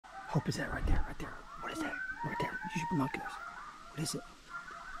Hope is that right there, right there. What is that? Right there. Use your binoculars. What is it?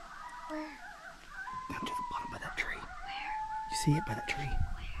 Where? Down to the bottom by that tree. Where? You see it by that tree?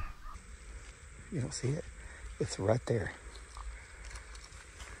 Where? You don't see it? It's right there.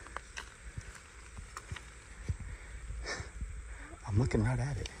 I'm looking right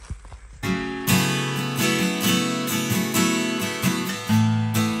at it.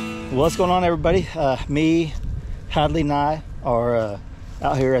 What's going on, everybody? Me, Hadley, and I are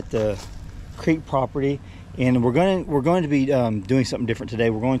out here at the creek property, and we're going to be doing something different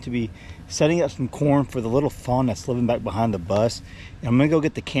today. We're going to be setting up some corn for the little fawn that's living back behind the bus. And I'm gonna go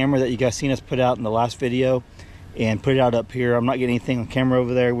get the camera that you guys seen us put out in the last video and put it out up here. I'm not getting anything on camera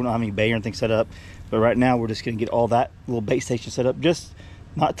over there. We don't have any bait or anything set up, but right now we're just gonna get all that little bait station set up, just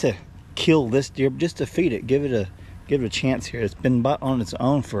not to kill this deer, but just to feed it, give it a chance here. It's been on its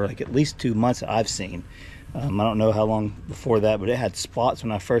own for like at least 2 months that I've seen. I don't know how long before that, but it had spots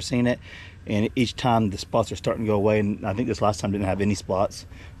when I first seen it, and each time the spots are starting to go away, and I think this last time didn't have any spots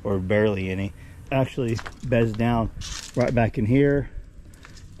or barely any. Actually beds down right back in here,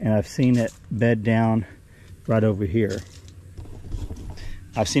 and I've seen it bed down right over here.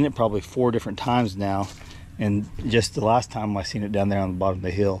 I've seen it probably 4 different times now, and just the last time I seen it down there on the bottom of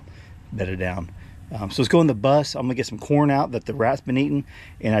the hill, bedded down. So let's go in the bus. I'm gonna get some corn out that the rat's been eating,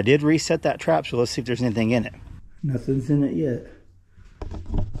 and I did reset that trap, so let's see if there's anything in it. Nothing's in it yet.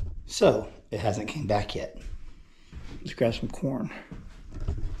 So it hasn't came back yet. Let's grab some corn.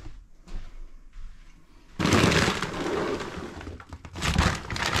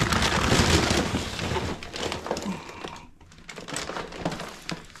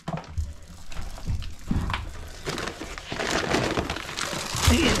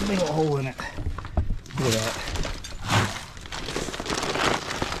 There's a big old hole in it. Look at that.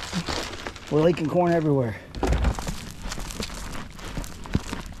 We're leaking corn everywhere.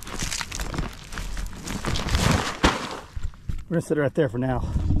 We're gonna sit right there for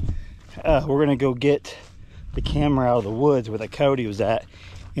now. We're gonna go get the camera out of the woods where the Coyote was at,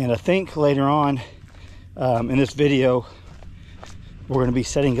 and I think later on in this video we're gonna be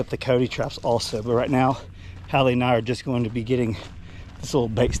setting up the Coyote traps also. But right now, Hallie and I are just going to be getting this little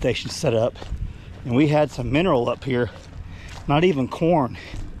bait station set up. And we had some mineral up here, not even corn,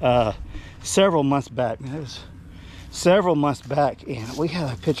 several months back. It was several months back, and we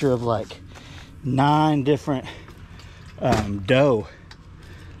had a picture of like 9 different doe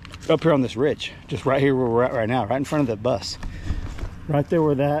up here on this ridge, just right here where we're at right now, right in front of the bus. Right there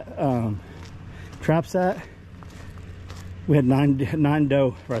where that trap's at, we had nine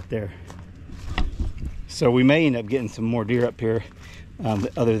doe right there. So we may end up getting some more deer up here.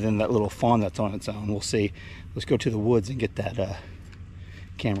 Other than that little fawn that's on its own. We'll see. Let's go to the woods and get that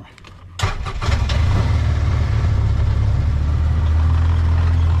camera.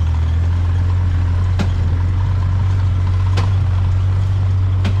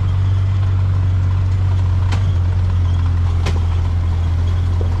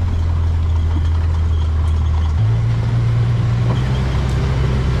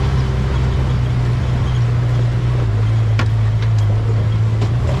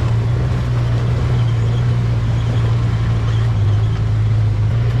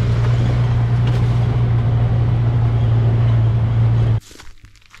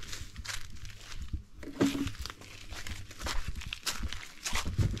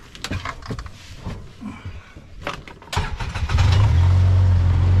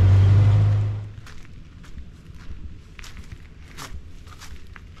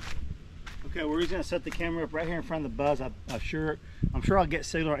 Okay, we're just gonna set the camera up right here in front of the bus. I'm sure I'll get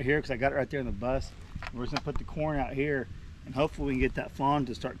signal right here because I got it right there in the bus. We're just gonna put the corn out here, and hopefully we can get that fawn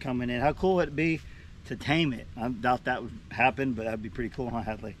to start coming in. How cool would it be to tame it? I doubt that would happen, but that'd be pretty cool, huh,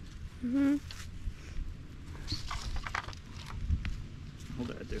 Hadley? Mm-hmm. Hold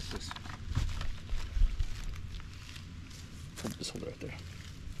it right there, please. Just hold it right there.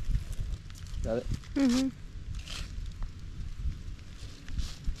 Got it? Mm-hmm.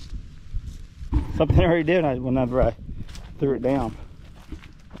 Something I already did whenever I threw it down.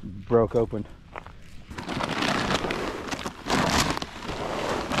 It broke open.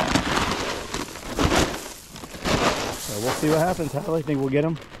 So we'll see what happens. Hallie, think we'll get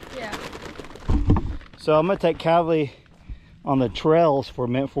them? Yeah. So I'm gonna take Callie on the trails for a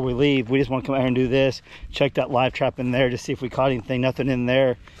minute before we leave. We just want to come out here and do this. Check that live trap in there to see if we caught anything. Nothing in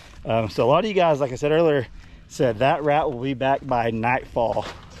there. So a lot of you guys, like I said earlier, said that rat will be back by nightfall.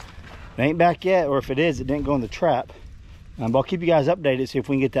 It ain't back yet, or if it is, it didn't go in the trap. But I'll keep you guys updated, see if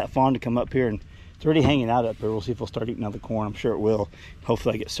we can get that fawn to come up here. And it's already hanging out up here. We'll see if we'll start eating out the corn. I'm sure it will.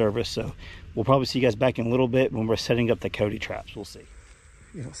 Hopefully I get service. So we'll probably see you guys back in a little bit when we're setting up the Coyote traps. We'll see.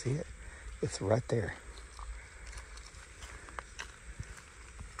 You don't see it? It's right there.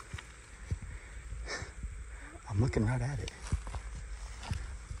 I'm looking right at it.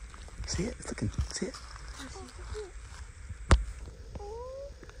 See it? It's looking. See it?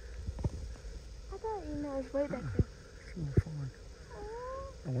 I thought you know it's way back there. It's a little fawn.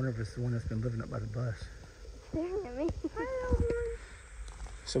 I wonder if it's the one that's been living up by the bus. Staring at me.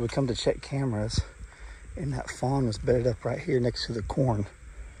 So we come to check cameras, and that fawn was bedded up right here next to the corn.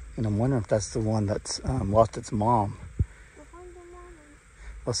 And I'm wondering if that's the one that's lost its mom. We'll find the mom.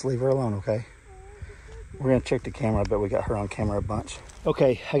 Let's leave her alone, okay? We're gonna check the camera. I bet we got her on camera a bunch.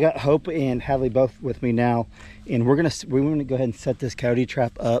 Okay, I got Hope and Hadley both with me now, and we're gonna go ahead and set this coyote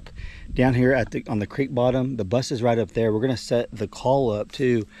trap up down here on the creek bottom. The bus is right up there. We're gonna set the call up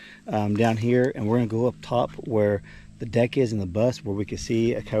too down here, and we're gonna go up top where the deck is in the bus, where we can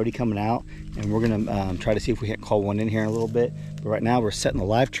see a coyote coming out, and we're gonna try to see if we can call one in here in a little bit. But right now we're setting the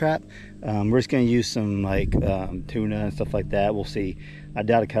live trap. We're just gonna use some like tuna and stuff like that. We'll see. I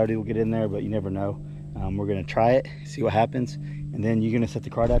doubt a coyote will get in there, but you never know. We're gonna try it, see what happens, and then you're gonna set the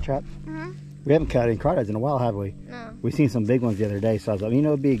crawdad trap. We haven't caught any crawdads in a while, have we? No. We've seen some big ones the other day, so I was like, you know,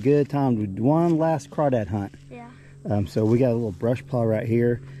 it'd be a good time to do one last crawdad hunt. Yeah. So we got a little brush pile right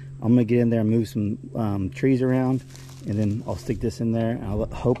here. I'm gonna get in there and move some trees around, and then I'll stick this in there, and I'll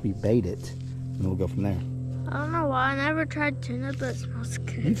hope he bait it, and we'll go from there. I don't know why. I never tried tuna, but it smells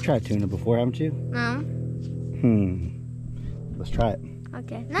good. You've tried tuna before, haven't you? No. Let's try it.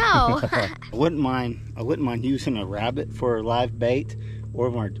 Okay. No. I wouldn't mind using a rabbit for a live bait, or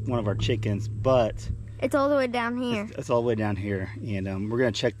one of our chickens, but It's all the way down here. it's all the way down here, and we're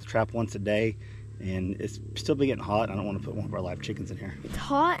gonna check the trap once a day, and it's still be getting hot. I don't want to put one of our live chickens in here. It's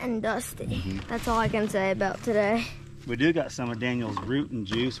hot and dusty. That's all I can say about today. We do got some of Daniel's root and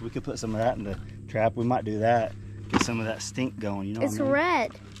juice. We could put some of that in the trap. We might do that. Get some of that stink going. You know It's what I mean?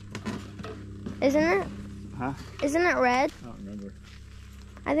 red. Isn't it? Huh? Isn't it red? I don't remember.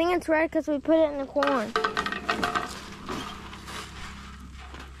 I think it's red because we put it in the corn.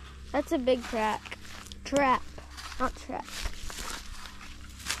 That's a big trap. Trap, not trap.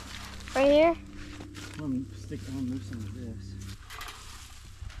 Right here? I'm gonna move some of this.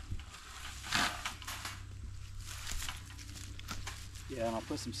 Yeah, and I'll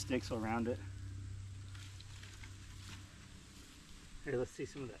put some sticks around it. Here, let's see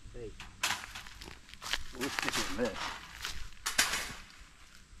some of that bait. We'll stick it in this.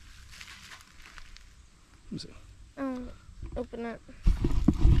 Let me see. Open it.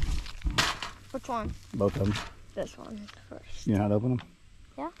 Which one? Both of them. This one is first. You know how to open them?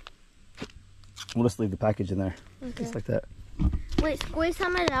 Yeah. We'll just leave the package in there. Okay. Just like that. Wait, squeeze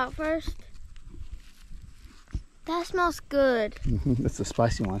some of it out first. That smells good. That's the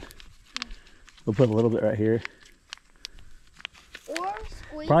spicy one. We'll put a little bit right here. Or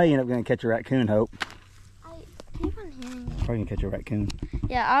squeeze. Probably end up gonna catch a raccoon, Hope. I keep on hearing it. Probably gonna catch a raccoon.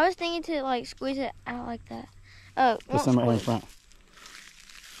 Yeah, I was thinking to like squeeze it out like that. Oh, Put some right in front.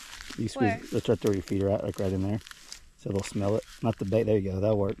 You Where? squeeze. Let's right there where your feet are at, like right in there, so they'll smell it. Not the bait. There you go.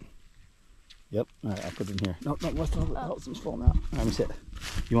 That'll work. Yep. All right, I'll put it in here. No, what's the oh. Something's falling out. All right, let me sit.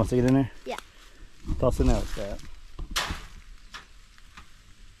 You want to stick it in there? Yeah. Toss it in there like that.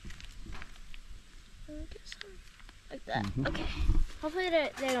 Like that. Okay. Hopefully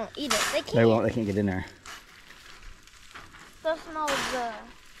they don't eat it. They can't. They won't. They can't get in there. They'll smell the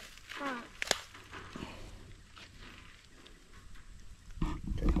front.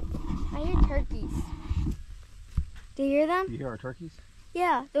 Okay, hold on. I hear turkeys. Do you hear them? You hear our turkeys?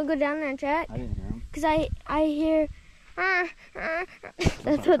 Yeah. Don't go down there and check. I didn't hear them. Cause I hear.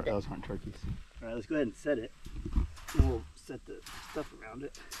 That's what. Those aren't turkeys. All right, let's go ahead and set it. And we'll set the stuff around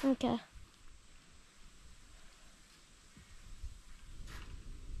it. Okay.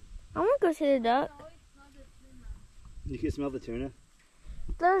 I want to go see the duck. You can smell the tuna.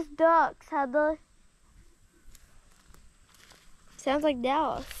 There's ducks, Heather. Sounds like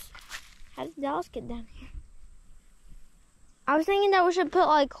Dallas. How does Dallas get down here? I was thinking that we should put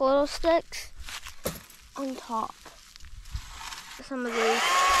like little sticks on top. Some of these.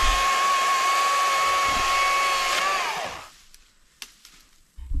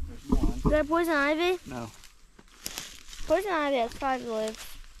 There's one. Is that poison ivy? No. Poison ivy has 5 leaves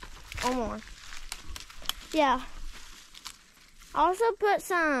or more. Yeah. I also put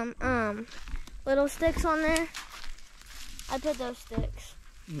some little sticks on there. I put those sticks.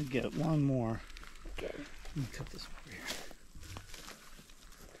 Let me get one more. Okay. Let me cut this over here.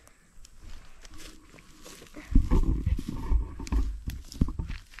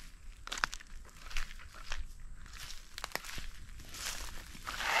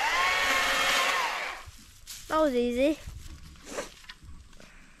 That was easy.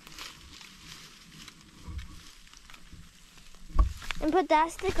 And put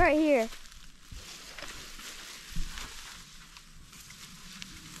that stick right here.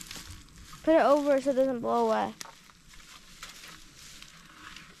 Put it over so it doesn't blow away.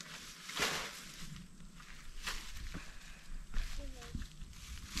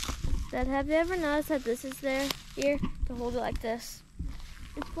 Dad, have you ever noticed that this is there here to hold it like this?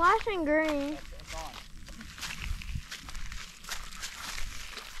 It's flashing green.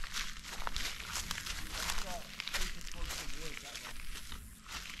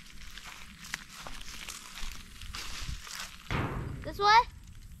 This way?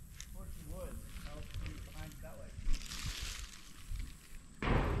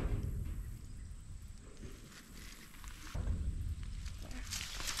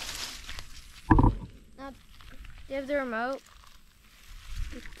 Now, do you have the remote?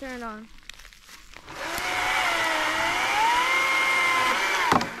 Just turn it on.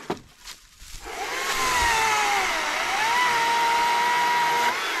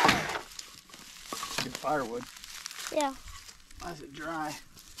 Good firewood. Yeah. Why is it dry?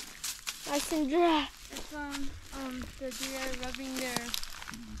 Nice and dry. It's from the deer rubbing their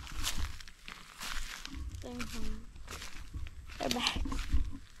thing home. They're back.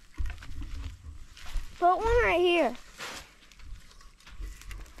 Put one right here.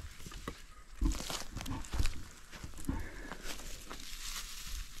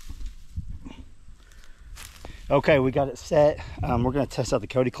 Okay, we got it set. We're going to test out the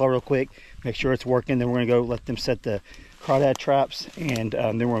Coyote claw real quick, make sure it's working. Then we're going to go let them set the crawdad traps, and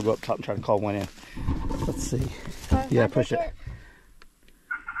then we're going to go up top and try to call one in. Let's see. Yeah, push it.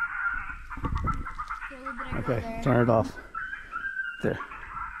 Okay, turn it off. There.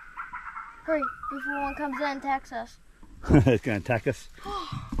 Hurry, before one comes in and attacks us. It's going to attack us.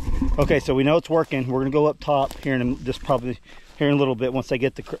 Okay, so we know it's working. We're going to go up top here in just probably here in a little bit. Once I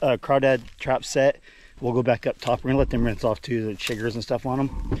get the crawdad trap set, we'll go back up top. We're going to let them rinse off too, the chiggers and stuff on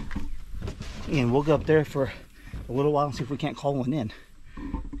them. And we'll go up there for a little while and see if we can't call one in.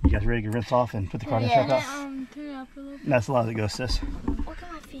 You guys ready to rinse off and put the crawdad trap out? Turn it up a little bit. That's a lot of it goes, sis. Look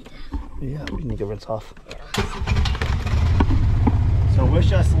at my feet. Yeah, we need to rinse off. So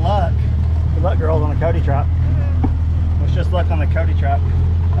wish us luck. Good luck, girls, on the Coyote trap. Wish us luck on the Coyote trap.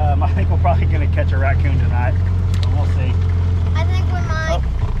 I think we're probably going to catch a raccoon tonight. But we'll see. I think we might. Oh,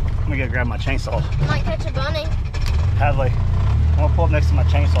 I'm going to go grab my chainsaw. Might catch a bunny. Hadley, I'm going to pull up next to my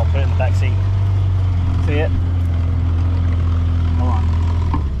chainsaw, put it in the back seat. See it? Hold on.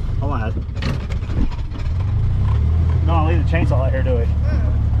 Hold on, Hadley. We don't leave the chainsaw out here, do we?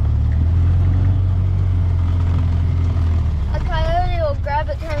 A coyote will grab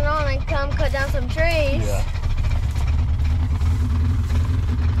it, turn it on, and come cut down some trees. Yeah.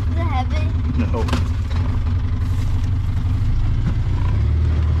 Is it heavy? No.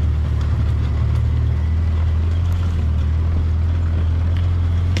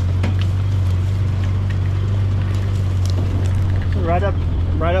 So right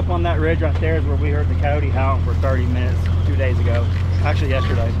up on that ridge right there is where we heard the coyote howling for 30 minutes 2 days ago. Actually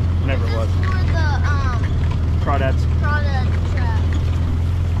yesterday, whenever it was. Just for the Crawdads. crawdad trap.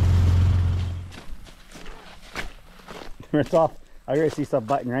 Rinse off. I already see stuff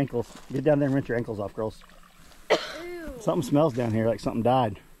biting your ankles. Get down there and rinse your ankles off, girls. Ew. Something smells down here like something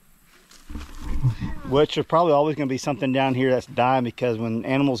died. Which is probably always going to be something down here that's dying, because when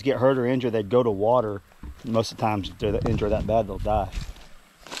animals get hurt or injured, they go to water. Most of the times, if they're injured that bad, they'll die.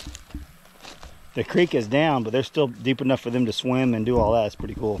 The creek is down, but they're still deep enough for them to swim and do all that. It's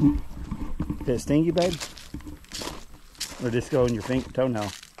pretty cool. Did it sting you, babe? Or just go in your toenail?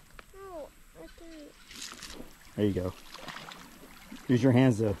 No, I didn't. There you go. Use your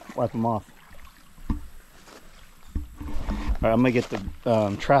hands to wipe them off. All right, I'm gonna get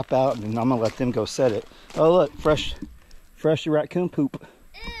the trap out, and I'm gonna let them go set it. Oh look, fresh raccoon poop.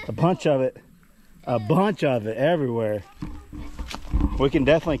 A bunch of it. A bunch of it everywhere. We can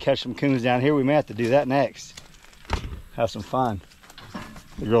definitely catch some coons down here. We may have to do that next. Have some fun.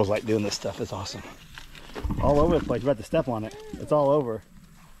 The girls like doing this stuff. It's awesome. All over the place. You're about to step on it. It's all over.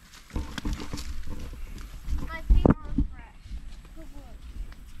 My feet aren't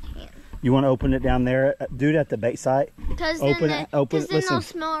fresh. You want to open it down there? Do it at the bait site. Because Open then, it. Open it. then Listen. they'll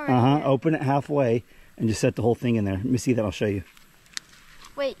smell right. Open it halfway and just set the whole thing in there. Let me see that. I'll show you.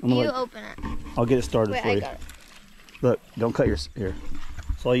 Wait, I'm gonna you let- open it. I'll get it started Wait, for I you. got it. Look, don't cut your here.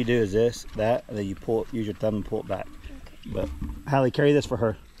 So all you do is this, that, and then you pull. Use your thumb and pull it back. Okay. But Hallie, carry this for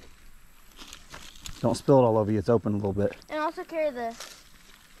her. Don't spill it all over you. It's open a little bit. And also carry this.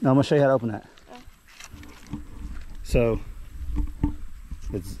 No, I'm gonna show you how to open that. Oh. So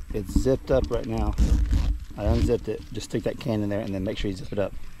it's zipped up right now. I unzipped it. Just stick that can in there and then make sure you zip it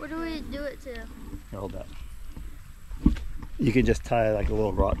up. Where do we do it to? Here, hold that. You can just tie like a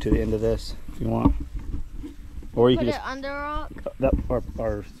little rock to the end of this if you want. Or you Put can it just under a rock? that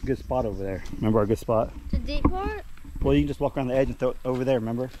our good spot over there. Remember our good spot? The deep part? Well, you can just walk around the edge and throw it over there,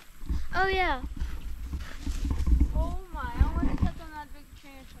 remember? Oh yeah. Oh my, I almost stepped on that big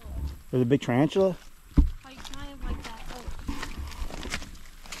tarantula. There's a big tarantula? Like kind of like that.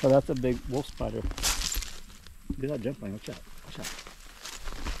 Oh. Oh, that's a big wolf spider. Do that jump line, watch out. Watch out.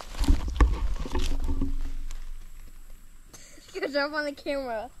 Good job on the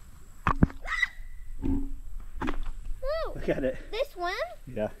camera. Whoa, Look at it. they swim?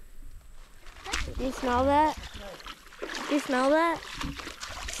 Yeah. Do you smell that? Do you smell that?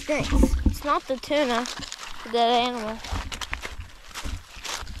 It stinks. It's not the tuna, it's a dead animal.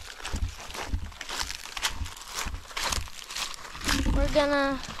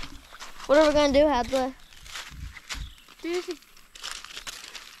 What are we gonna do, Hadley?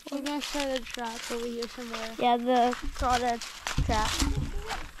 We're gonna start a trap over here somewhere. Yeah, the crawdad trap.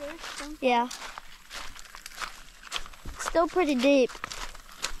 Yeah. It's still pretty deep.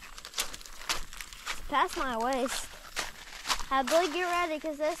 It's past my waist. Hadley, get ready,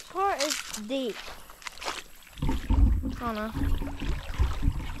 because this part is deep. Oh no.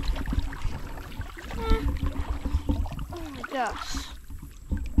 Oh my gosh.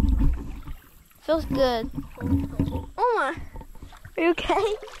 Feels good. Oh my. Are you okay?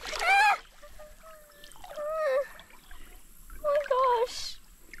 Oh my gosh.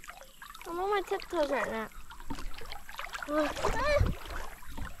 I'm on my tiptoes right now.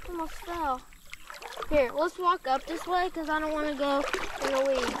 Almost fell. Here, let's walk up this way because I don't want to go in the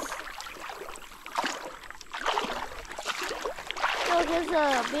weeds. Oh, there's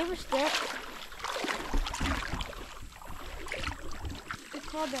a beaver stick. It's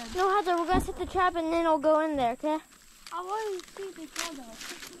called that. No, Heather, we're going to set the trap and then it'll go in there, okay? I want to see the crawdad.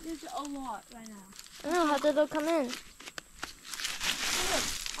 There's a lot right now. I know, Heather, they'll come in. Look,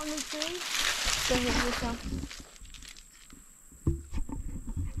 on the tree. Go here, this one.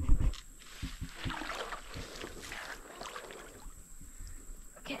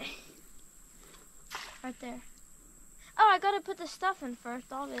 Okay. Right there. Oh, I gotta put the stuff in first,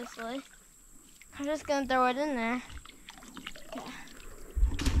 obviously. I'm just gonna throw it in there. Okay.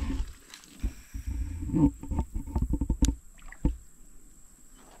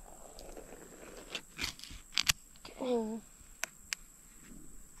 Oh.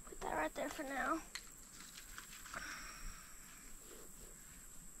 Put that right there for now.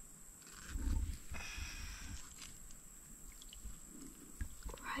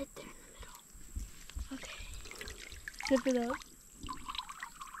 Right there in the middle. Okay. Zip it up.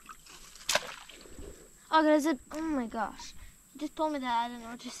 Oh, guys, oh my gosh. You just told me that. I don't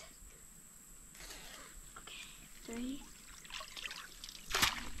know. Just. Okay. 3.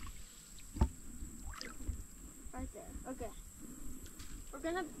 Right there. Okay. We're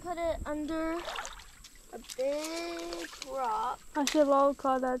gonna put it under a big rock. I see a lot of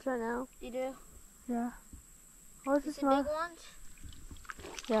crawdads right now. You do? Yeah. What's Is this it not? big ones?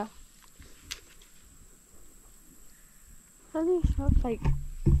 Yeah. I think it smells like.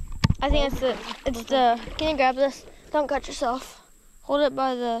 I think it's the. Can you grab this? Don't cut yourself. Hold it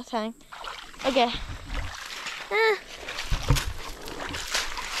by the thing. Okay.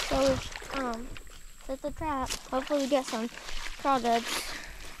 So set the trap. Hopefully we get some crawdads.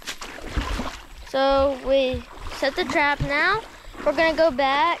 So we set the trap now. We're gonna go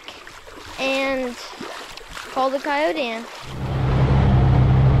back and call the coyote in.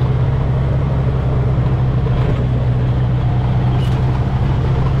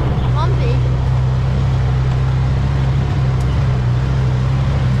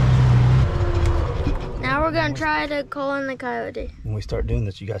 We're gonna try to call in the coyote. When we start doing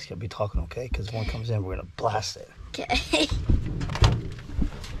this, you guys can't be talking, okay? Because if one comes in, we're gonna blast it. Okay.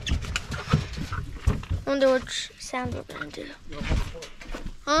 Wonder which sound we're gonna do.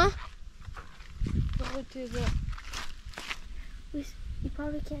 Huh? What is it? You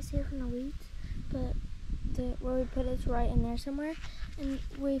probably can't see it from the weeds, but where we put it's right in there somewhere, and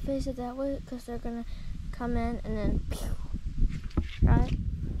we face it that way because they're gonna come in and then, pew, right?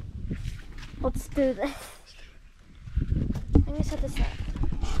 Let's do this. I'm gonna set this up.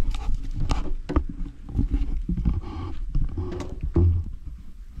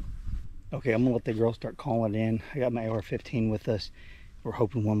 Okay, I'm gonna let the girls start calling in. I got my AR-15 with us. We're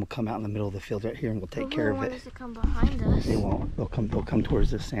hoping one will come out in the middle of the field right here and we'll take care of it. To come behind us. They won't. They'll come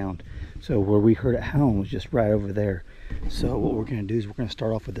towards this sound. So where we heard it hound was just right over there. So what we're gonna do is we're gonna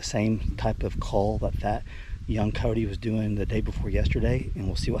start off with the same type of call that young coyote was doing the day before yesterday, and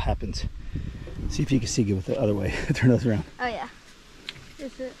we'll see what happens. See if you can see good with the other way. Turn those around. Oh yeah.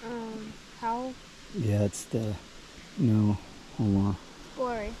 Is it, how? Yeah, it's the, no, Hold on.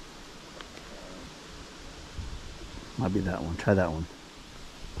 Blurry. Might be that one. Try that one.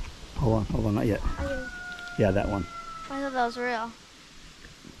 Hold on, not yet. Yeah, that one. I thought that was real. Hold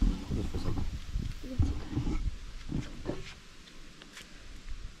this for a second.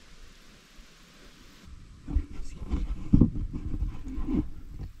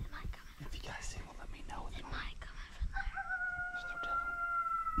 If you guys see, well, let me know. It might come over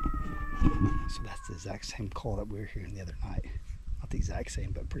there. So that's the exact same call that we were hearing the other night. Not the exact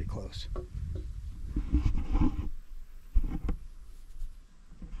same, but pretty close.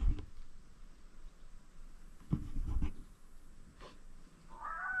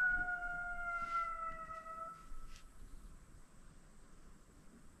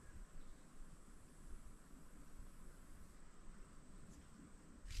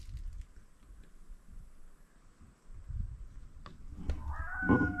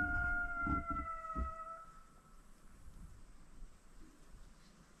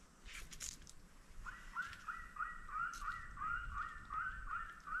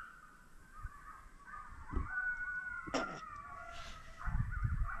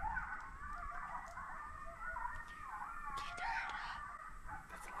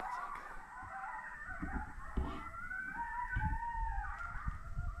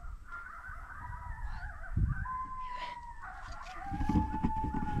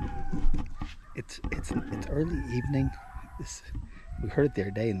 It's early evening. We heard it the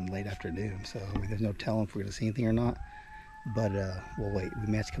other day in the late afternoon, so I mean, there's no telling if we're gonna see anything or not. But we'll wait. We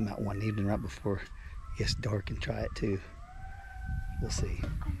may have to come out one evening right before it gets dark and try it too. We'll see.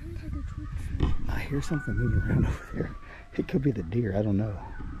 I hear something moving around over there. It could be the deer. I don't know.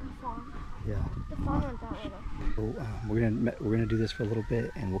 The fawn. Yeah. The fawn went that way though. So, we're gonna do this for a little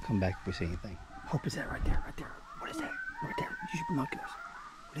bit, and we'll come back if we see anything. Hope is that right there? Right there. What is that? Right there. Use your binoculars.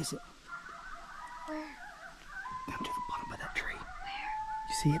 What is it? Where? Down to the bottom by that tree. Where?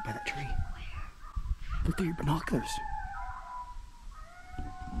 You see it by that tree? Where? Look through your binoculars.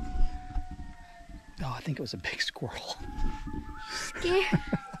 Oh, I think it was a big squirrel. Scared.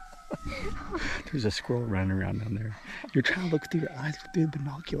 There's a squirrel running around down there. You're trying to look through your eyes, look through the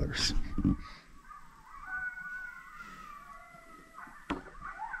binoculars.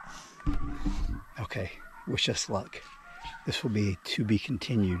 Okay, wish us luck. This will be to be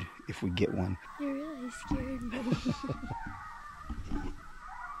continued if we get one. You really scared me.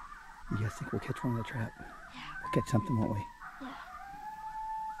 You guys think we'll catch one in the trap? Yeah. We'll catch something, won't we? Yeah.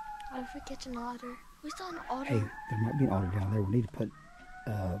 What if we catch an otter? We saw an otter. Hey, there might be an otter down there. We need to put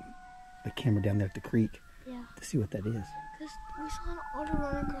the camera down there at the creek to see what that is. Because we saw an otter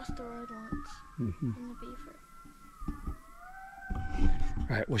run across the road once. Mm-hmm. And the beaver.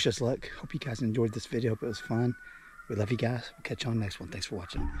 All right, wish us luck. Hope you guys enjoyed this video. It was fun. We love you guys. We'll catch you on the next one. Thanks for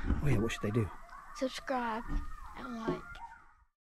watching. Oh yeah, what should they do? Subscribe and like.